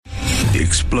The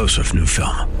explosive new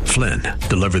film, Flynn,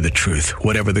 Deliver the Truth,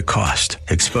 Whatever the Cost,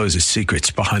 exposes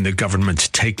secrets behind the government's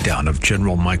takedown of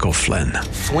General Michael Flynn.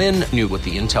 Flynn knew what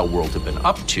the intel world had been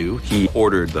up to. He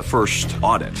ordered the first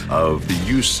audit of the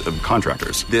use of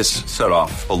contractors. This set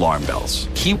off alarm bells.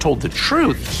 He told the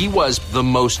truth. He was the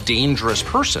most dangerous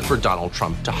person for Donald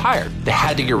Trump to hire. They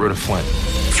had to get rid of Flynn.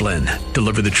 Flynn,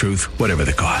 Deliver the Truth, Whatever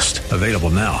the Cost. Available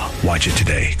now. Watch it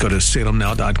today. Go to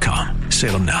salemnow.com.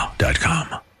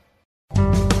 salemnow.com.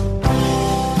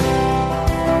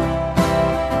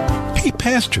 Hey,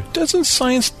 Pastor, doesn't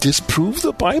science disprove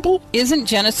the Bible? Isn't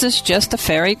Genesis just a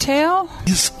fairy tale?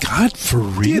 Is God for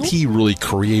real? Did he really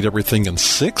create everything in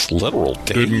 6 literal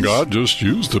days? Didn't God just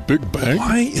use the Big Bang?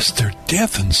 Why is there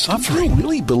death and suffering? Do you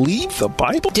really believe the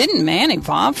Bible? Didn't man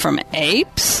evolve from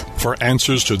apes? For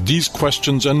answers to these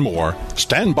questions and more,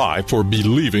 stand by for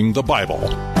Believing the Bible.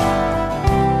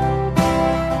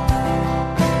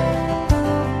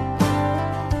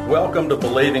 Welcome to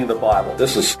Believing the Bible.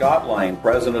 This is Scott Lane,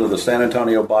 president of the San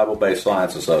Antonio Bible-Based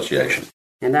Science Association.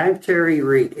 And I'm Terry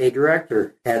Reed, a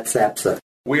director at SAPSA.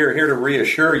 We are here to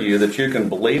reassure you that you can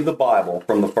believe the Bible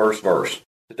from the first verse.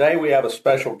 Today we have a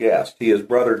special guest. He is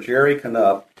Brother Jerry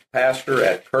Canup, pastor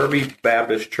at Kirby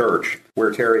Baptist Church,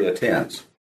 where Terry attends.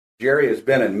 Jerry has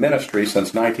been in ministry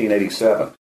since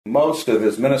 1987. Most of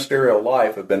his ministerial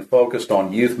life have been focused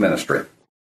on youth ministry.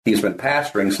 He's been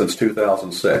pastoring since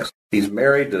 2006. He's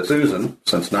married to Susan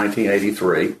since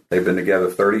 1983. They've been together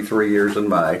 33 years in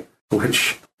May,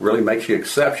 which really makes you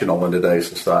exceptional in today's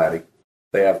society.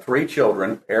 They have 3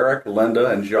 children, Eric,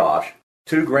 Linda, and Josh,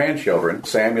 2 grandchildren,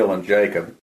 Samuel and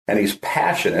Jacob, and he's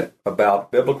passionate about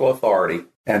biblical authority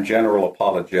and general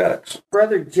apologetics.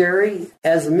 Brother Jerry,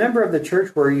 as a member of the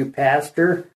church where you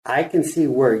pastor, I can see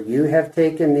where you have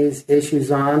taken these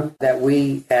issues on that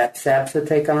we at SAPSA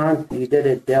take on. You did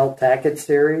a Del Tackett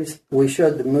series. We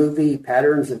showed the movie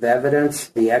Patterns of Evidence,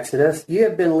 the Exodus. You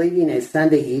have been leading a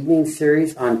Sunday evening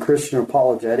series on Christian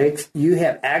apologetics. You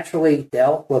have actually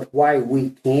dealt with why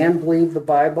we can believe the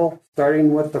Bible,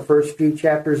 starting with the first few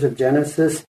chapters of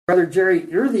Genesis. Brother Jerry,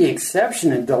 you're the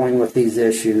exception in dealing with these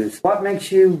issues. What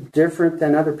makes you different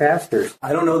than other pastors?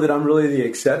 I don't know that I'm really the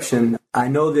exception. I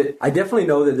definitely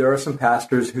know that there are some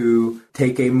pastors who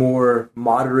take a more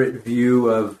moderate view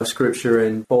of Scripture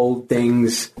and fold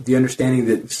things, the understanding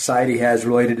that society has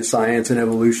related to science and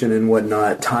evolution and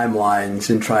whatnot, timelines,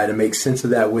 and try to make sense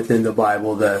of that within the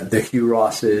Bible, the Hugh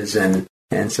Rosses and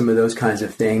some of those kinds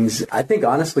of things. I think,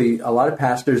 honestly, a lot of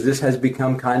pastors, this has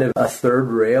become kind of a third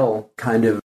rail kind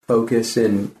of focus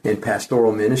in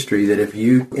pastoral ministry, that if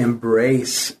you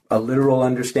embrace a literal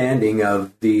understanding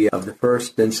of the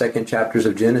first and second chapters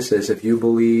of Genesis, if you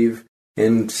believe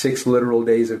in 6 literal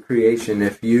days of creation,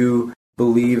 if you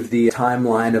believe the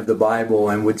timeline of the Bible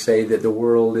and would say that the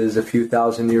world is a few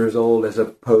thousand years old as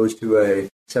opposed to a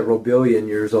several billion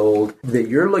years old, that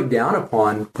you're looked down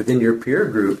upon within your peer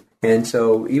group. And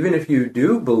so even if you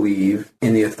do believe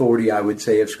in the authority, I would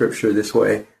say, of Scripture this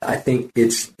way, I think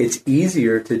it's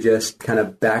easier to just kind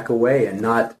of back away and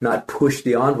not push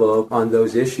the envelope on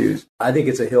those issues. I think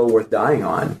it's a hill worth dying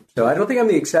on. So I don't think I'm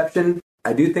the exception.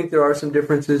 I do think there are some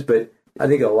differences, but I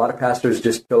think a lot of pastors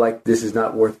just feel like this is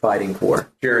not worth fighting for.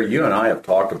 Jerry, you and I have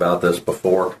talked about this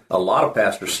before. A lot of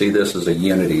pastors see this as a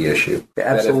unity issue.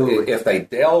 Absolutely. If they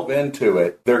delve into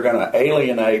it, they're going to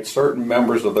alienate certain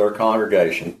members of their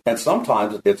congregation. And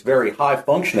sometimes it's very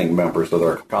high-functioning members of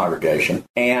their congregation.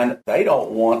 And they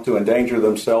don't want to endanger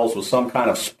themselves with some kind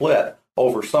of split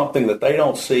over something that they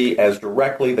don't see as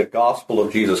directly the gospel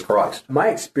of Jesus Christ. My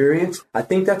experience, I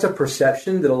think that's a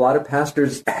perception that a lot of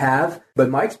pastors have, but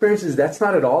my experience is that's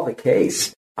not at all the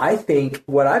case. I think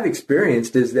what I've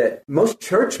experienced is that most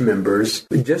church members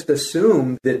just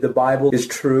assume that the Bible is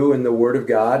true and the Word of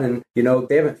God, and,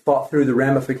 they haven't thought through the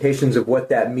ramifications of what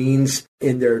that means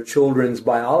in their children's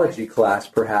biology class,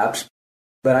 perhaps.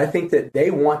 But I think that they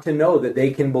want to know that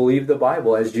they can believe the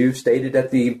Bible, as you stated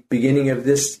at the beginning of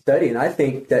this study. And I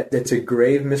think that that's a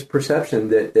grave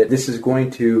misperception that this is going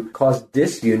to cause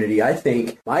disunity. I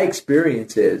think my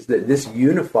experience is that this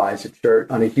unifies a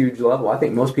church on a huge level. I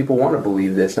think most people want to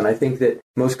believe this. And I think that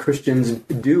most Christians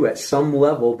do at some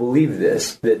level believe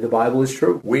this, that the Bible is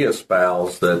true. We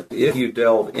espouse that if you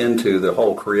delve into the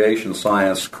whole creation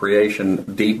science, creation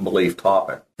deep belief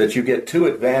topic, that you get 2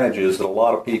 advantages that a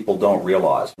lot of people don't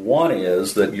realize. One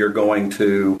is that you're going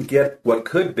to get what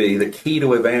could be the key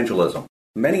to evangelism.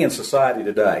 Many in society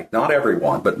today, not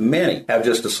everyone, but many have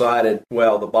just decided,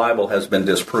 well, the Bible has been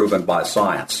disproven by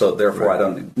science, so therefore I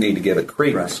don't need to give it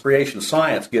credence. Right. Creation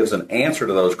science gives an answer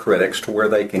to those critics to where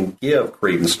they can give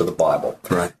credence to the Bible.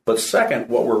 Right. But second,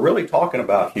 what we're really talking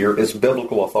about here is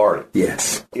biblical authority.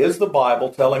 Yes. Is the Bible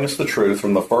telling us the truth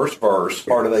from the first verse,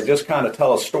 or do they just kind of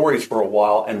tell us stories for a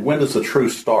while, and when does the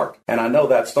truth start? And I know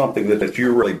that's something that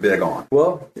you're really big on.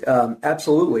 Well,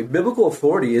 absolutely. Biblical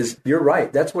authority is, you're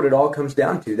right, that's what it all comes down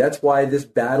to. That's why this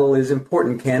battle is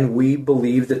important. Can we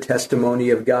believe the testimony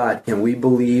of God? Can we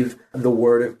believe the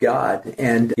Word of God?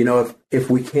 And, if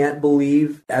we can't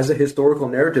believe as a historical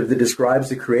narrative that describes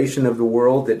the creation of the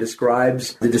world, that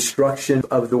describes the destruction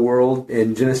of the world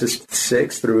in Genesis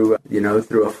 6 through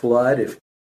a flood, if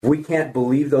we can't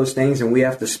believe those things and we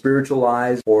have to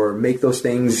spiritualize or make those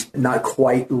things not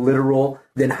quite literal,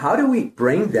 then how do we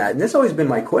bring that? And that's always been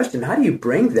my question. How do you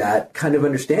bring that kind of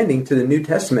understanding to the New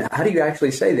Testament? How do you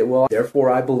actually say that, well, therefore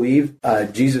I believe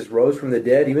Jesus rose from the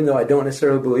dead, even though I don't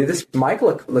necessarily believe this?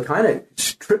 Michael kind of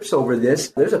trips over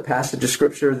this. There's a passage of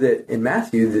Scripture that in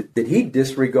Matthew that he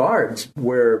disregards,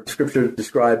 where Scripture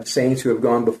describes saints who have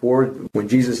gone before. When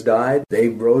Jesus died, they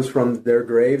rose from their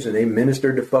graves and they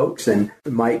ministered to folks, and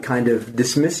Mike kind of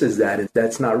dismisses that.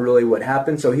 That's not really what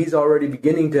happened. So he's already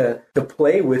beginning to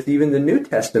play with even the New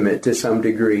Testament to some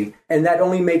degree. And that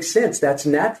only makes sense. That's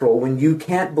natural. When you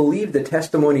can't believe the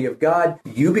testimony of God,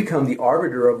 you become the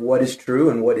arbiter of what is true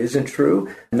and what isn't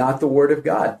true, not the Word of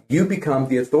God. You become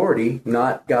the authority,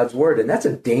 not God's Word. And that's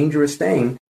a dangerous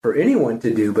thing for anyone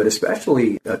to do, but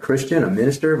especially a Christian, a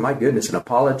minister, my goodness, an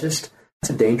apologist. It's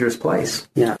a dangerous place.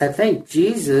 Yeah, I think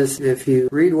Jesus, if you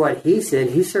read what he said,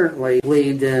 he certainly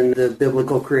believed in the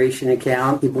biblical creation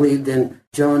account. He believed in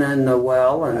Jonah and the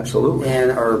well, and absolutely,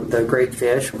 or the great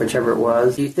fish, whichever it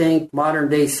was. Do you think modern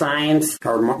day science,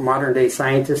 or modern day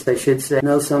scientists, I should say,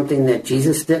 know something that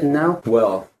Jesus didn't know?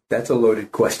 Well, that's a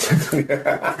loaded question.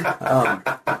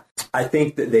 I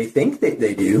think that they think that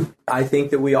they do. I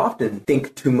think that we often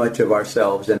think too much of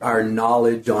ourselves and our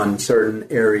knowledge on certain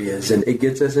areas, and it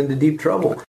gets us into deep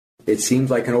trouble. It seems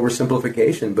like an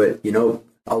oversimplification, but,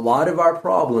 a lot of our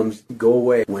problems go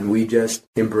away when we just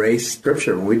embrace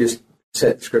Scripture, when we just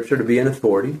set Scripture to be an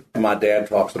authority. My dad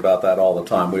talks about that all the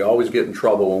time. We always get in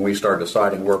trouble when we start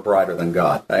deciding we're brighter than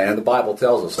God. And the Bible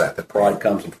tells us that pride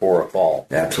comes before a fall.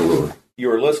 Absolutely. You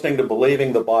are listening to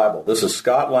Believing the Bible. This is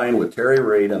Scott Lane with Terry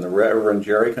Reed and the Reverend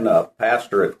Jerry Knupp,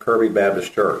 pastor at Kirby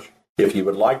Baptist Church. If you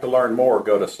would like to learn more,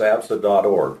 go to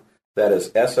sabsa.org. That is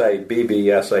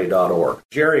sabbsa.org.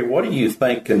 Jerry, what do you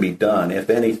think can be done, if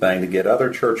anything, to get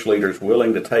other church leaders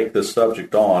willing to take this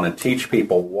subject on and teach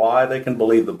people why they can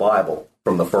believe the Bible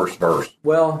from the first verse?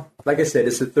 Well, like I said,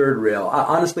 it's the third rail.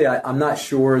 Honestly, I'm not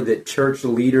sure that church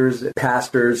leaders,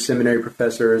 pastors, seminary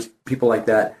professors, people like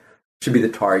that should be the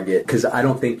target, because I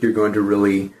don't think you're going to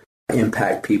really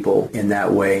impact people in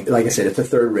that way. Like I said, it's a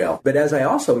third rail. But as I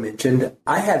also mentioned,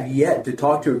 I have yet to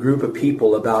talk to a group of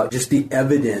people about just the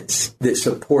evidence that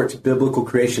supports biblical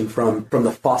creation from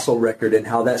the fossil record and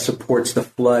how that supports the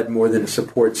flood more than it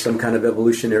supports some kind of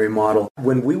evolutionary model.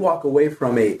 When we walk away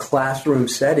from a classroom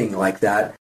setting like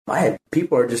that,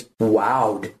 people are just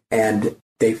wowed, and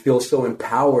they feel so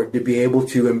empowered to be able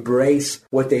to embrace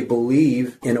what they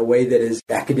believe in a way that is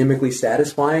academically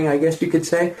satisfying, I guess you could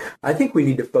say. I think we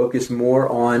need to focus more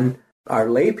on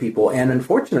our lay people. And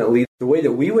unfortunately, the way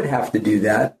that we would have to do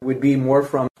that would be more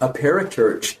from a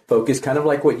parachurch focus, kind of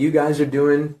like what you guys are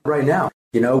doing right now.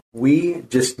 We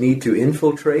just need to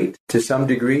infiltrate to some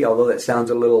degree, although that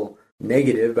sounds a little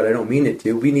negative, but I don't mean it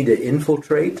to. We need to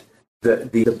infiltrate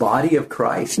the body of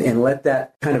Christ and let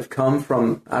that kind of come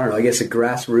from, I don't know, I guess a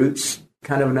grassroots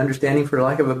kind of an understanding, for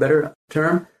lack of a better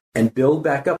term, and build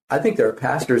back up. I think there are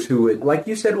pastors who would, like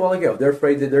you said a while ago, they're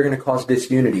afraid that they're going to cause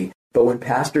disunity. But when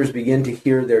pastors begin to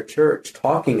hear their church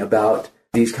talking about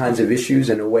these kinds of issues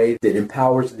in a way that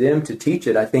empowers them to teach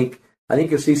it, I think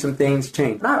you'll see some things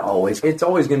change. Not always. It's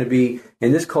always going to be,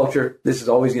 in this culture, this is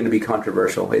always going to be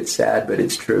controversial. It's sad, but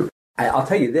it's true. I'll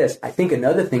tell you this. I think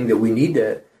another thing that we need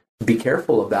to be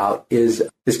careful about is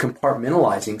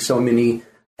compartmentalizing so many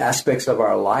aspects of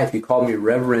our life. You called me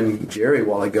Reverend Jerry a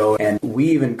while ago, and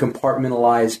we even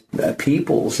compartmentalize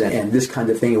peoples and this kind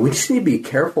of thing. And we just need to be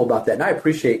careful about that. And I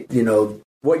appreciate,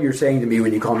 what you're saying to me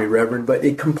when you call me Reverend, but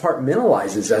it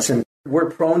compartmentalizes us. And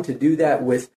we're prone to do that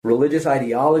with religious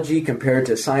ideology compared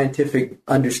to scientific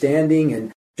understanding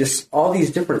and just all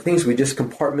these different things. We just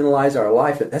compartmentalize our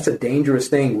life. That's a dangerous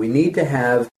thing. We need to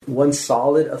have one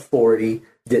solid authority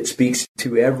that speaks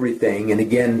to everything. And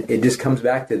again, it just comes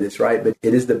back to this, right? But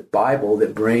it is the Bible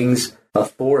that brings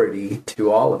authority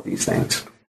to all of these things.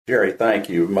 Jerry, thank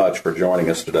you much for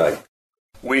joining us today.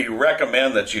 We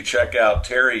recommend that you check out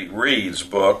Terry Reed's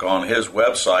book on his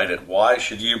website at Why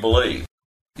Should You Believe.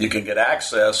 You can get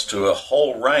access to a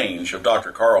whole range of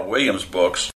Dr. Carl Williams'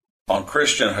 books on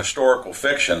Christian historical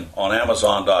fiction on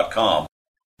Amazon.com.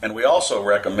 And we also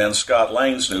recommend Scott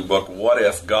Lane's new book, What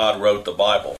If God Wrote the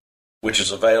Bible, which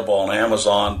is available on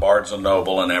Amazon, Barnes &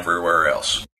 Noble, and everywhere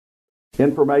else.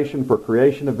 Information for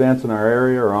creation events in our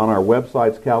area are on our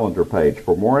website's calendar page.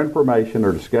 For more information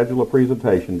or to schedule a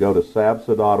presentation, go to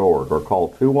sabsa.org or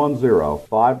call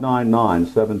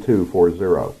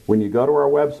 210-599-7240. When you go to our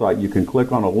website, you can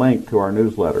click on a link to our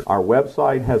newsletter. Our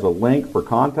website has a link for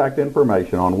contact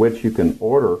information on which you can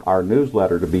order our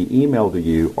newsletter to be emailed to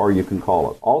you, or you can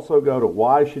call us. Also go to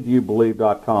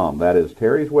whyshouldyoubelieve.com. That is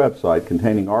Terry's website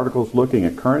containing articles looking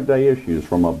at current day issues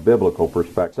from a biblical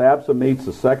perspective. SABSA meets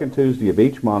the second Tuesday of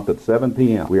each month at 7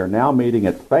 p.m. We are now meeting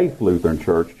at Faith Lutheran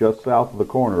Church just south of the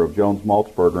corner of Jones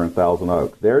Maltzberger and Thousand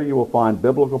Oaks. There you will find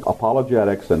biblical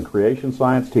apologetics and creation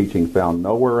science teaching found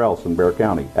nowhere else in Bexar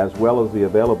County, as well as the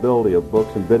availability of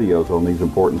books and videos on these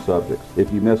important subjects.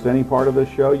 If you missed any part of this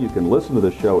show, you can listen to the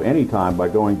show anytime by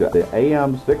going to the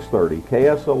AM 630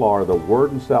 KSLR, the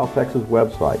Word in South Texas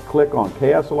website. Click on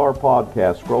KSLR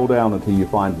Podcast, scroll down until you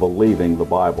find Believing the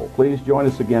Bible. Please join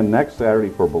us again next Saturday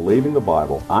for Believing the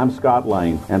Bible. I'm Scott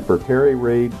Lane, and for Terry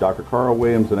Reed, Dr. Carl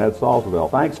Williams, and Ed Salzville,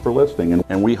 thanks for listening,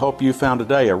 and we hope you found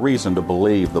today a reason to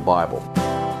believe the Bible.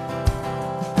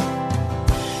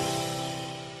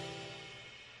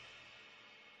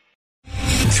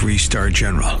 Three-star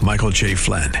General Michael J.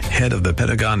 Flynn, head of the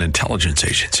Pentagon Intelligence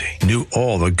Agency, knew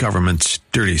all the government's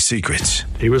dirty secrets.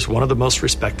 He was one of the most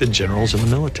respected generals in the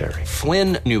military.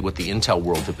 Flynn knew what the intel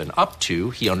world had been up to.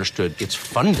 He understood its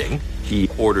funding. He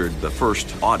ordered the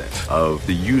first audit of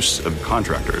the use of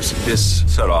contractors. This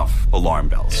set off alarm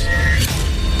bells.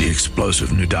 The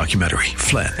explosive new documentary,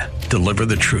 Flynn, Deliver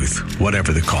the Truth,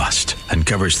 Whatever the Cost,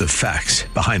 uncovers the facts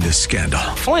behind this scandal.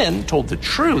 Flynn told the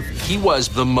truth. He was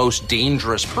the most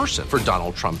dangerous person for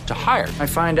Donald Trump to hire. I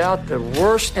find out the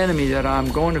worst enemy that I'm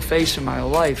going to face in my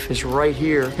life is right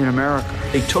here in America.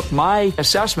 They took my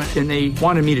assessment and they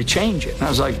wanted me to change it. And I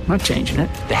was like, I'm not changing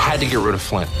it. They had to get rid of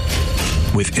Flynn.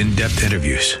 With in-depth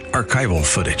interviews, archival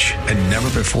footage, and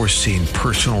never-before-seen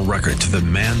personal records of the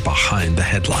man behind the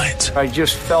headlines. I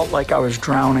just felt like I was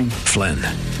drowning. Flynn,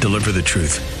 Deliver the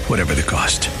Truth, Whatever the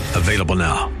Cost. Available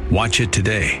now. Watch it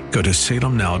today. Go to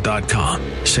salemnow.com.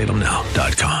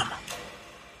 salemnow.com.